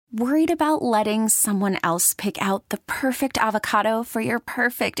Worried about letting someone else pick out the perfect avocado for your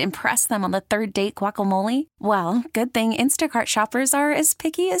perfect impress them on the third date guacamole? Well, good thing Instacart shoppers are as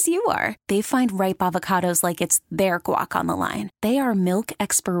picky as you are. They find ripe avocados like it's their guac on the line. They are milk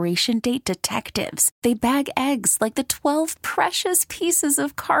expiration date detectives. They bag eggs like the 12 precious pieces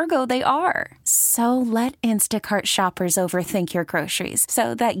of cargo they are. So let Instacart shoppers overthink your groceries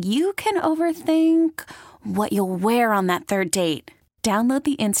so that you can overthink what you'll wear on that third date. Download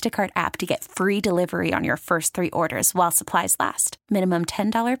the Instacart app to get free delivery on your first 3 orders while supplies last. Minimum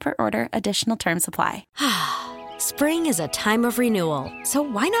 $10 per order. Additional terms apply. Spring is a time of renewal, so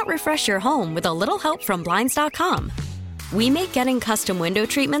why not refresh your home with a little help from Blinds.com? We make getting custom window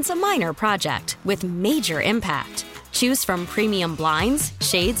treatments a minor project with major impact. Choose from premium blinds,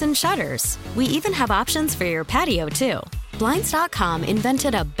 shades, and shutters. We even have options for your patio, too. Blinds.com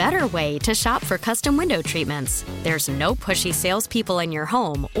invented a better way to shop for custom window treatments. There's no pushy salespeople in your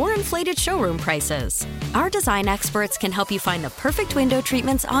home or inflated showroom prices. Our design experts can help you find the perfect window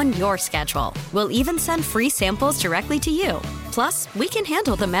treatments on your schedule. We'll even send free samples directly to you. Plus, we can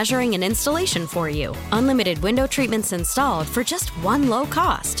handle the measuring and installation for you. Unlimited window treatments installed for just one low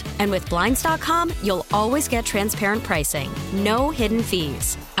cost. And with Blinds.com, you'll always get transparent pricing. No hidden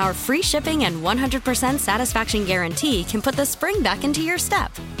fees. Our free shipping and 100% satisfaction guarantee can put the spring back into your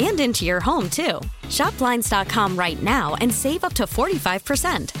step and into your home, too. Shop Blinds.com right now and save up to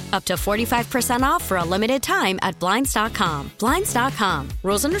 45%. Up to 45% off for a limited time at Blinds.com. Blinds.com.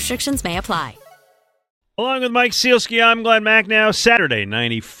 Rules and restrictions may apply. Along with Mike Sealski, I'm Glenn Macnow. Saturday,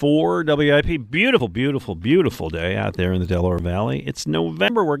 94 WIP. Beautiful, beautiful, beautiful day out there in the Delaware Valley. It's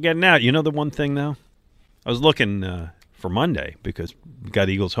November. We're getting out. You know the one thing, though? I was looking for Monday because we got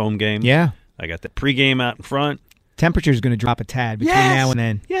Eagles home game. Yeah. I got the pregame out in front. Temperature's going to drop a tad between now and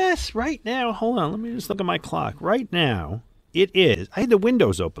then. Yes, right now. Hold on. Let me just look at my clock. Right now, it is. I had the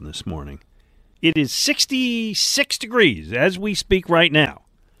windows open this morning. It is 66 degrees as we speak right now.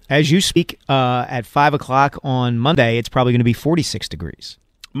 As you speak, at 5 o'clock on Monday, it's probably going to be 46 degrees.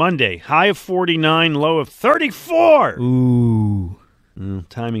 Monday, high of 49, low of 34. Ooh.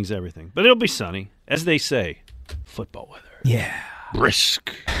 Timing's everything. But it'll be sunny. As they say, football weather. Yeah.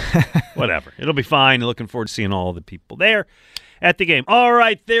 Brisk. Whatever. It'll be fine. Looking forward to seeing all the people there at the game. All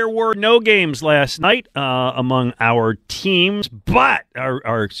right, there were no games last night among our teams, but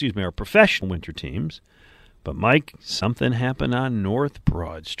our professional winter teams. But, Mike, something happened on North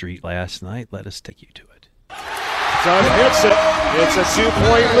Broad Street last night. Let us take you to it. Dunn hits it. It's a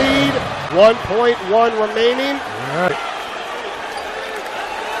 2-point lead. 1.1 remaining. All right.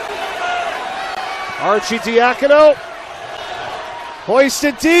 Archie Diacono.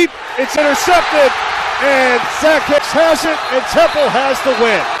 Hoisted deep. It's intercepted. And Zach Hicks has it, and Temple has the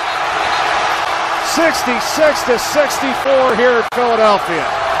win. 66-64 here in Philadelphia.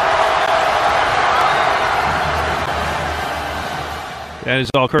 That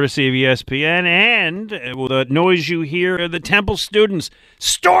is all courtesy of ESPN, and the noise you hear are the Temple students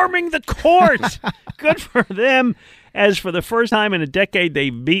storming the court. Good for them. As for the first time in a decade,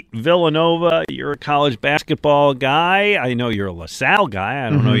 they beat Villanova. You're a college basketball guy. I know you're a LaSalle guy. I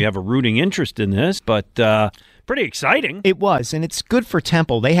don't know you have a rooting interest in this, but pretty exciting. It was, and it's good for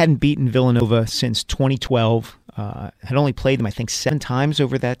Temple. They hadn't beaten Villanova since 2012. Had only played them, I think, 7 times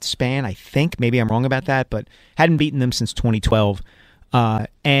over that span. I think. Maybe I'm wrong about that, but hadn't beaten them since 2012.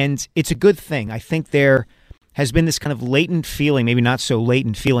 And it's a good thing. I think there has been this kind of latent feeling, maybe not so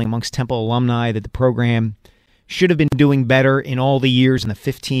latent feeling amongst Temple alumni that the program should have been doing better in all the years, in the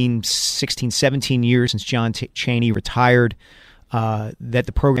 15, 16, 17 years since John Chaney retired, that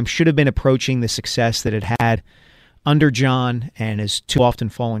the program should have been approaching the success that it had under John and has too often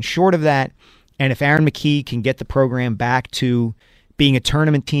fallen short of that. And if Aaron McKie can get the program back to being a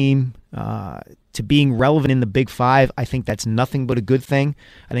tournament team, to being relevant in the Big Five, I think that's nothing but a good thing.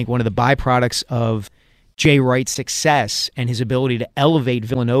 I think one of the byproducts of Jay Wright's success and his ability to elevate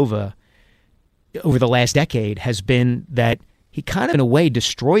Villanova over the last decade has been that he kind of, in a way,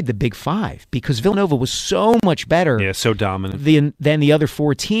 destroyed the Big Five because Villanova was so much better. Yeah, so dominant. Than the other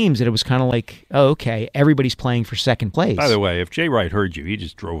 4 teams that it was kind of like, oh, okay, everybody's playing for second place. By the way, if Jay Wright heard you, he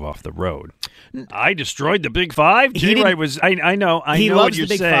just drove off the road. I destroyed the Big Five? Jay Wright was, I know he know loves what you're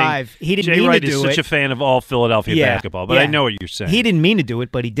the Big saying. Five. He didn't Jay mean Wright to do is it. such a fan of all Philadelphia basketball, but I know what you're saying. He didn't mean to do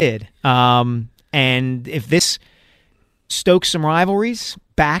it, but he did. And if this stokes some rivalries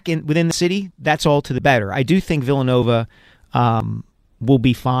back within the city, that's all to the better. I do think Villanova will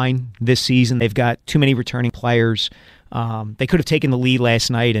be fine this season. They've got too many returning players. They could have taken the lead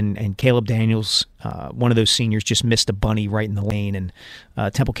last night, and Caleb Daniels, one of those seniors, just missed a bunny right in the lane, and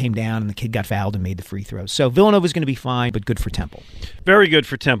Temple came down, and the kid got fouled and made the free throws. So Villanova's going to be fine, but good for Temple. Very good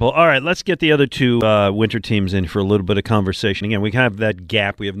for Temple. All right, let's get the other two winter teams in for a little bit of conversation. Again, we have that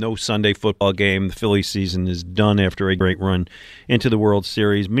gap. We have no Sunday football game. The Philly season is done after a great run into the World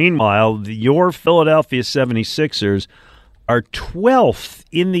Series. Meanwhile, your Philadelphia 76ers are 12th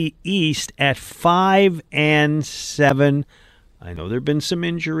in the East at 5-7. I know there have been some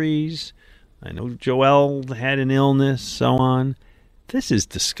injuries. I know Joel had an illness, so on. This is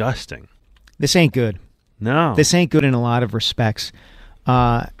disgusting. This ain't good. No. This ain't good in a lot of respects.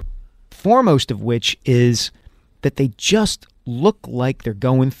 Foremost of which is that they just look like they're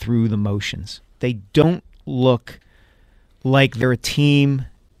going through the motions. They don't look like they're a team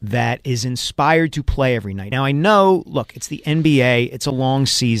that is inspired to play every night. Now, I know, look, it's the NBA. It's a long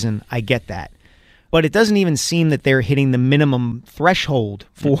season. I get that. But it doesn't even seem that they're hitting the minimum threshold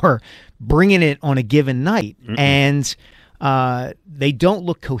for bringing it on a given night. And they don't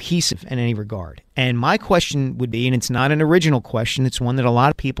look cohesive in any regard. And my question would be, and it's not an original question, it's one that a lot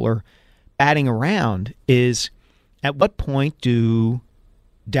of people are batting around, is at what point do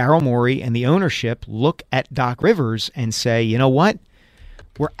Daryl Morey and the ownership look at Doc Rivers and say, you know what?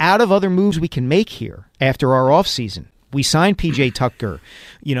 We're out of other moves we can make here after our offseason. We signed P.J. Tucker.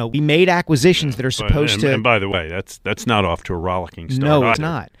 We made acquisitions that are supposed to... And by the way, that's not off to a rollicking start. No, it's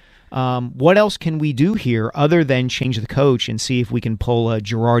either. not. What else can we do here other than change the coach and see if we can pull a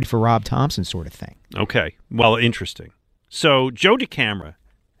Gerard for Rob Thompson sort of thing? Okay. Well, interesting. So Joe DeCamara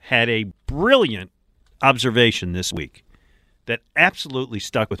had a brilliant observation this week that absolutely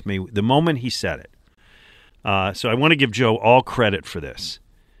stuck with me the moment he said it. So I want to give Joe all credit for this.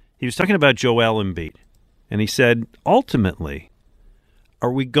 He was talking about Joel Embiid, and he said, ultimately,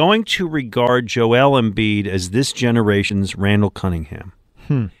 are we going to regard Joel Embiid as this generation's Randall Cunningham?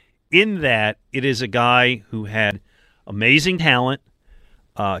 In that it is a guy who had amazing talent,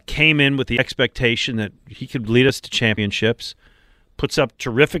 came in with the expectation that he could lead us to championships, puts up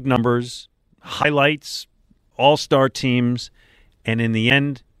terrific numbers, highlights, all-star teams, and in the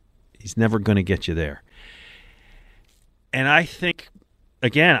end, he's never going to get you there. And I think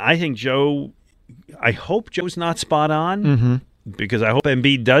Joe, I hope Joe's not spot on because I hope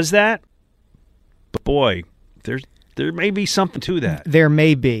Embiid does that. But boy, there may be something to that. There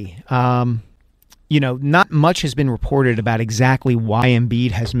may be. Not much has been reported about exactly why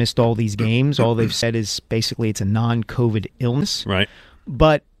Embiid has missed all these games. All they've said is basically it's a non-COVID illness. Right.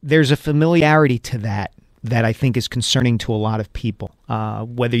 But there's a familiarity to that I think is concerning to a lot of people.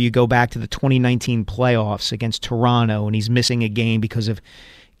 Whether you go back to the 2019 playoffs against Toronto and he's missing a game because of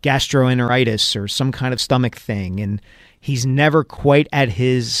gastroenteritis or some kind of stomach thing, and he's never quite at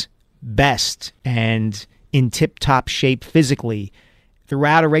his best and in tip-top shape physically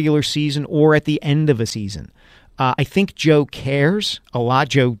throughout a regular season or at the end of a season. I think Joe cares a lot.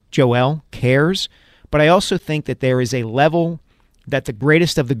 Joel cares. But I also think that there is a level that the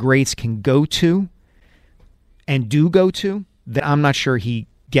greatest of the greats can go to and do go to that I'm not sure he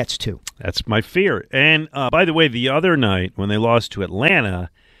gets to. That's my fear. And by the way, the other night when they lost to Atlanta,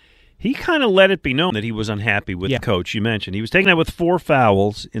 he kind of let it be known that he was unhappy with the coach. You mentioned he was taken out with 4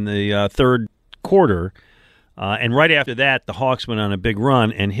 fouls in the third quarter. And right after that, the Hawks went on a big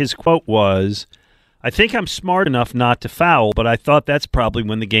run. And his quote was, I think I'm smart enough not to foul, but I thought that's probably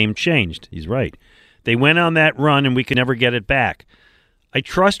when the game changed. He's right. They went on that run, and we could never get it back. I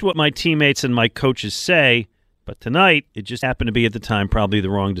trust what my teammates and my coaches say, but tonight, it just happened to be at the time probably the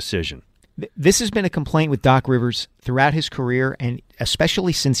wrong decision. This has been a complaint with Doc Rivers throughout his career, and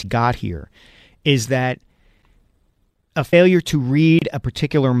especially since he got here, is that a failure to read a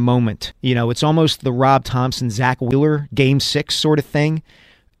particular moment. It's almost the Rob Thompson, Zach Wheeler, Game 6 sort of thing.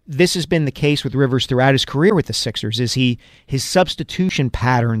 This has been the case with Rivers throughout his career with the Sixers, is his substitution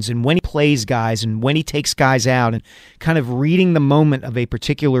patterns and when he plays guys and when he takes guys out and kind of reading the moment of a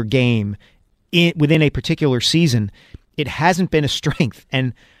particular game within a particular season. It hasn't been a strength.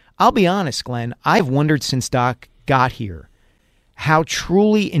 And I'll be honest, Glenn, I've wondered since Doc got here how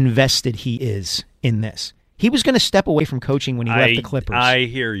truly invested he is in this. He was going to step away from coaching when he left the Clippers. I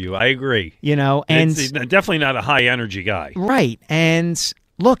hear you. I agree. And he's definitely not a high-energy guy. Right. And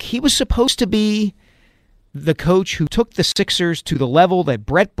look, he was supposed to be the coach who took the Sixers to the level that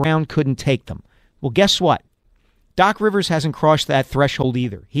Brett Brown couldn't take them. Well, guess what? Doc Rivers hasn't crossed that threshold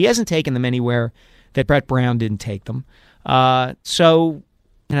either. He hasn't taken them anywhere that Brett Brown didn't take them. So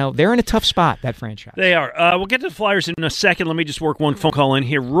they're in a tough spot, that franchise. They are. We'll get to the Flyers in a second. Let me just work one phone call in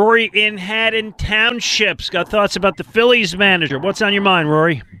here. Rory in Haddon Township's got thoughts about the Phillies manager. What's on your mind,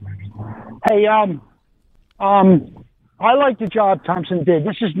 Rory? Hey, I like the job Thompson did.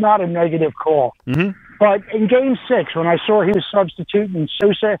 This is not a negative call. Mm-hmm. But in Game 6, when I saw he was substituting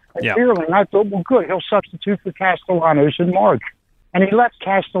Sosa and Fearling, I thought, well, good, he'll substitute for Castellanos in March. And he left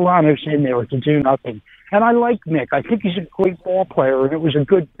Castellanos in there to do nothing. And I like Mick. I think he's a great ball player, and it was a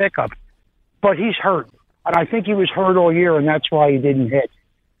good pickup. But he's hurt. And I think he was hurt all year, and that's why he didn't hit.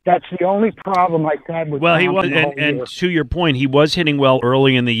 That's the only problem I've had with Well, he was, Thompson and to your point, he was hitting well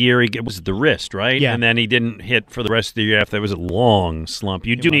early in the year. It was the wrist, right? Yeah. And then he didn't hit for the rest of the year after that was a long slump.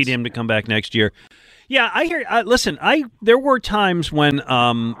 You do need him to come back next year. Yeah, I hear. Listen, there were times when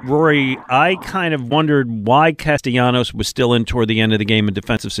Rory, I kind of wondered why Castellanos was still in toward the end of the game in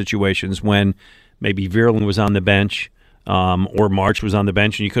defensive situations when maybe Veerling was on the bench or March was on the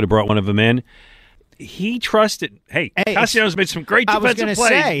bench, and you could have brought one of them in. He trusted. Hey, Castellanos made some great defensive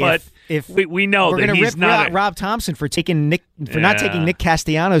plays, but if we know we're that he's rip not Rob Thompson for not taking Nick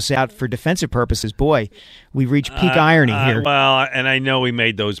Castellanos out for defensive purposes. Boy, we've reached peak irony here. Well, and I know he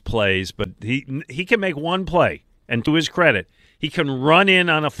made those plays, but he can make one play, and to his credit, he can run in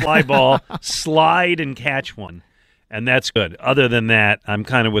on a fly ball, slide, and catch one, and that's good. Other than that, I'm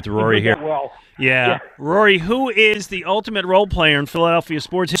kind of with Rory here. Well, yeah, Rory, who is the ultimate role player in Philadelphia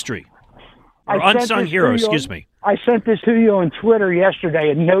sports history? Or unsung hero, excuse me. I sent this to you on Twitter yesterday,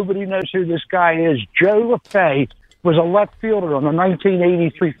 and nobody knows who this guy is. Joe LaFay was a left fielder on the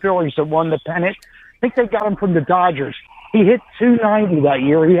 1983 Phillies that won the pennant. I think they got him from the Dodgers. He hit .290 that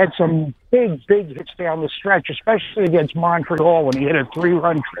year. He had some big hits down the stretch, especially against Montreal when he hit a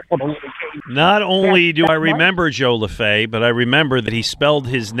 3-run triple to win the game. Not only do I remember Joe LaFay, but I remember that he spelled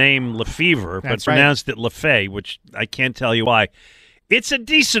his name Lefevre, but pronounced it LaFay, which I can't tell you why. It's a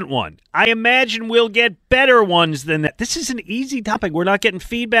decent one. I imagine we'll get better ones than that. This is an easy topic. We're not getting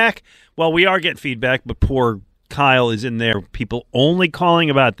feedback. Well, we are getting feedback, but poor Kyle is in there. People only calling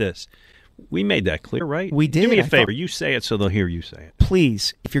about this. We made that clear, right? We did. Do me a favor. You say it so they'll hear you say it.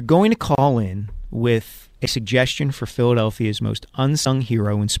 Please, if you're going to call in with a suggestion for Philadelphia's most unsung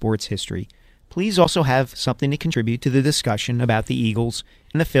hero in sports history, please also have something to contribute to the discussion about the Eagles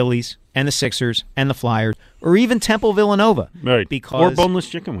and the Phillies and the Sixers and the Flyers, or even Temple Villanova. Right. Because or boneless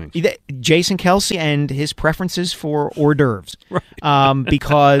chicken wings. Jason Kelsey and his preferences for hors d'oeuvres. Right.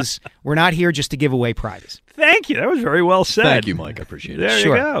 Because we're not here just to give away prizes. Thank you. That was very well said. Thank you, Mike. I appreciate it. There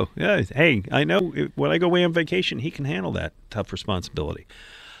Sure. you go. Yeah. Hey, I know when I go away on vacation, he can handle that tough responsibility.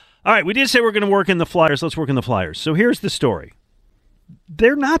 All right, we did say we're going to work in the Flyers. Let's work in the Flyers. So here's the story.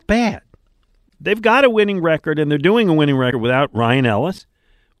 They're not bad. They've got a winning record, and they're doing a winning record without Ryan Ellis,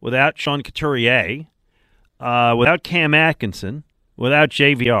 without Sean Couturier, without Cam Atkinson, without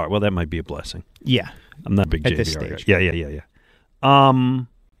JVR. Well, that might be a blessing. Yeah. I'm not a big At JVR this guy. stage. Yeah.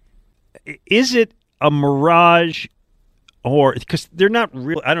 Is it a mirage, or because they're not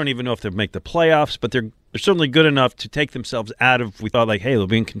real? I don't even know if they'll make the playoffs, but they're certainly good enough to take themselves out of. We thought like, hey, they'll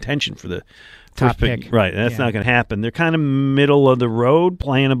be in contention for the Top first pick. pick. Right? That's Yeah. not going to happen. They're kind of middle of the road,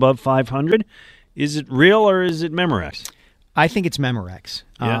 playing above 500. Is it real or is it Memorex? I think it's Memorex.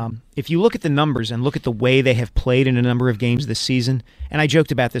 Yeah. If you look at the numbers and look at the way they have played in a number of games this season, and I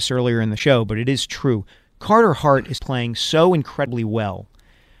joked about this earlier in the show, but it is true, Carter Hart is playing so incredibly well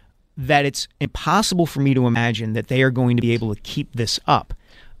that it's impossible for me to imagine that they are going to be able to keep this up.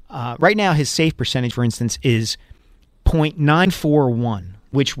 Right now, his save percentage, for instance, is .941,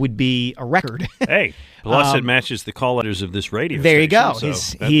 which would be a record. Hey, plus it matches the call letters of this radio There you station, go. so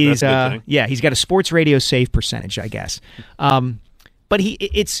He's that's a good thing. yeah, he's got a sports radio save percentage, I guess. But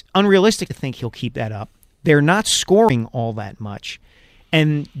it's unrealistic to think he'll keep that up. They're not scoring all that much.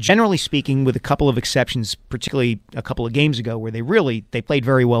 And generally speaking, with a couple of exceptions, particularly a couple of games ago where they played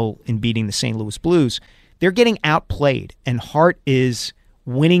very well in beating the St. Louis Blues, they're getting outplayed, and Hart is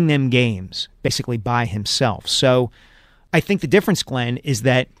winning them games basically by himself. So I think the difference, Glenn, is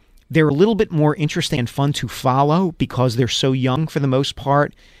that they're a little bit more interesting and fun to follow because they're so young for the most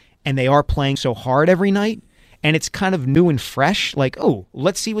part, and they are playing so hard every night. And it's kind of new and fresh, like, oh,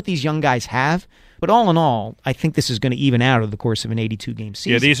 let's see what these young guys have. But all in all, I think this is going to even out over the course of an 82-game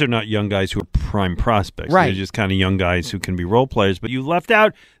season. Yeah, these are not young guys who are prime prospects. Right. They're just kind of young guys who can be role players. But you left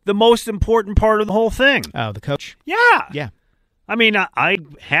out the most important part of the whole thing. Oh, the coach? Yeah. Yeah. I mean, I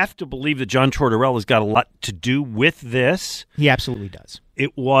have to believe that John Tortorella's got a lot to do with this. He absolutely does.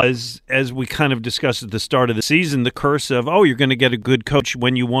 It was, as we kind of discussed at the start of the season, the curse of, you're going to get a good coach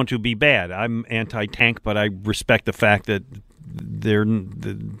when you want to be bad. I'm anti-tank, but I respect the fact that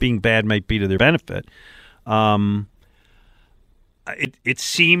being bad might be to their benefit. It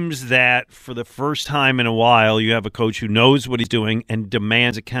seems that for the first time in a while, you have a coach who knows what he's doing and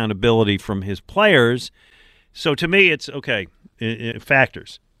demands accountability from his players. So to me, it's okay.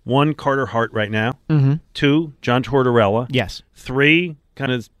 Factors. 1, Carter Hart right now. Mm-hmm. 2, John Tortorella. Yes. 3,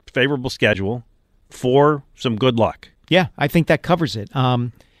 kind of favorable schedule. 4, some good luck. Yeah, I think that covers it.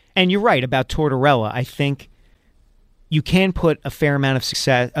 And you're right about Tortorella. I think you can put a fair amount of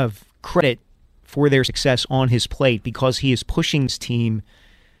success, of credit for their success on his plate because he is pushing his team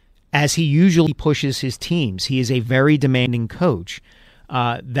as he usually pushes his teams. He is a very demanding coach.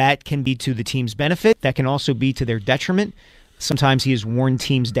 That can be to the team's benefit. That can also be to their detriment. Sometimes he has worn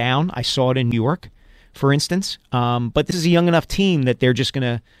teams down. I saw it in New York, for instance. But this is a young enough team that they're just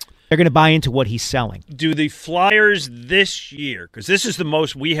going to buy into what he's selling. Do the Flyers this year, because this is the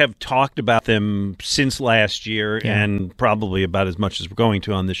most we have talked about them since last year, and probably about as much as we're going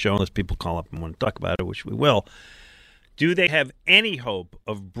to on this show, unless people call up and want to talk about it, which we will. Do they have any hope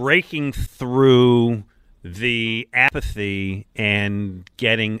of breaking through the apathy and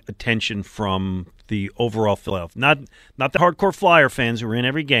getting attention from the overall Philadelphia? Not the hardcore Flyer fans who are in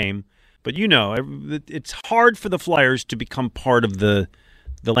every game, but it's hard for the Flyers to become part of the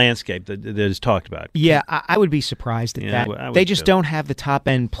landscape that is talked about. Yeah, I would be surprised at that. They just don't have the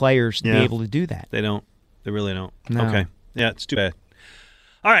top-end players to be able to do that. They don't. They really don't. No. Okay. Yeah, it's too bad.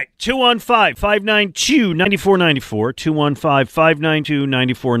 All right, 215-592-9494,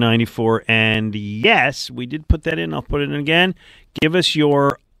 215-592-9494, and yes, we did put that in. I'll put it in again. Give us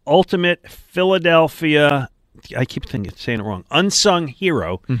your ultimate Philadelphia, I keep saying it wrong, unsung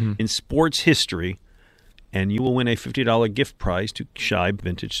hero in sports history, and you will win a $50 gift prize to Scheib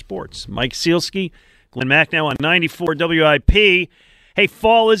Vintage Sports. Mike Sealski, Glenn Macnow on 94 WIP. Hey,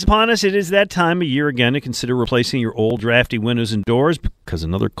 fall is upon us. It is that time of year again to consider replacing your old drafty windows and doors because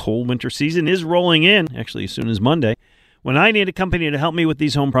another cold winter season is rolling in, actually as soon as Monday. When I need a company to help me with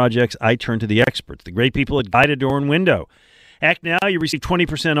these home projects, I turn to the experts, the great people at Guided Door and Window. Act now, you receive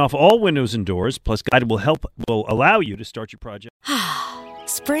 20% off all windows and doors, plus Guided will allow you to start your project.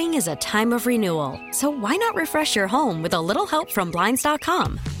 Spring is a time of renewal, so why not refresh your home with a little help from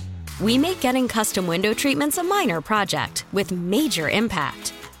Blinds.com? We make getting custom window treatments a minor project with major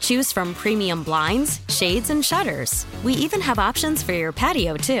impact. Choose from premium blinds, shades, and shutters. We even have options for your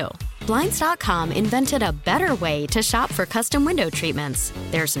patio, too. Blinds.com invented a better way to shop for custom window treatments.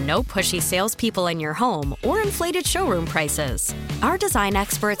 There's no pushy salespeople in your home or inflated showroom prices. Our design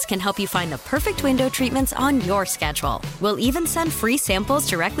experts can help you find the perfect window treatments on your schedule. We'll even send free samples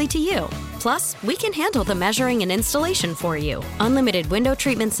directly to you. Plus, we can handle the measuring and installation for you. Unlimited window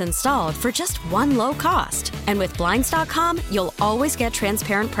treatments installed for just one low cost. And with Blinds.com, you'll always get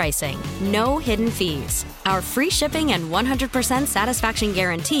transparent pricing. No hidden fees. Our free shipping and 100% satisfaction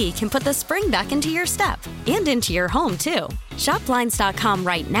guarantee can put the spring back into your step and into your home, too. Shop Blinds.com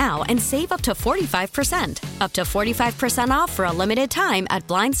right now and save up to 45%. Up to 45% off for a limited time at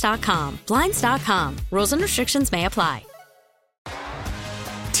Blinds.com. Blinds.com. Rules and restrictions may apply.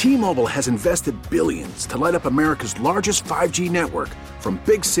 T-Mobile has invested billions to light up America's largest 5G network, from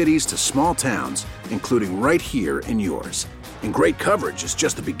big cities to small towns, including right here in yours. And great coverage is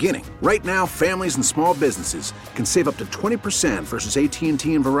just the beginning. Right now, families and small businesses can save up to 20% versus AT&T and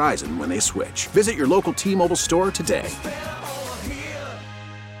Verizon when they switch. Visit your local T-Mobile store today.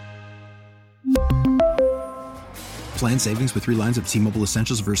 Plan savings with 3 lines of T-Mobile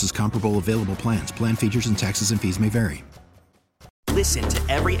Essentials versus comparable available plans. Plan features and taxes and fees may vary. Listen to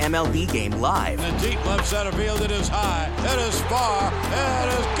every MLB game live. In the deep left center field, it is high, it is far,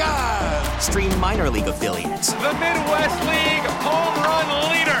 it is gone. Stream minor league affiliates. The Midwest League home run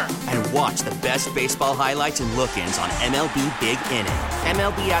leader. And watch the best baseball highlights and look-ins on MLB Big Inning.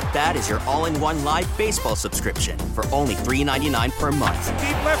 MLB At Bat is your all-in-one live baseball subscription for only $3.99 per month.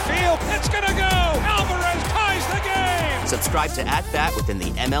 Deep left field, it's gonna go. Alvarez ties the game. Subscribe to At Bat within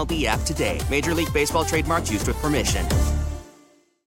the MLB app today. Major League Baseball trademarks used with permission.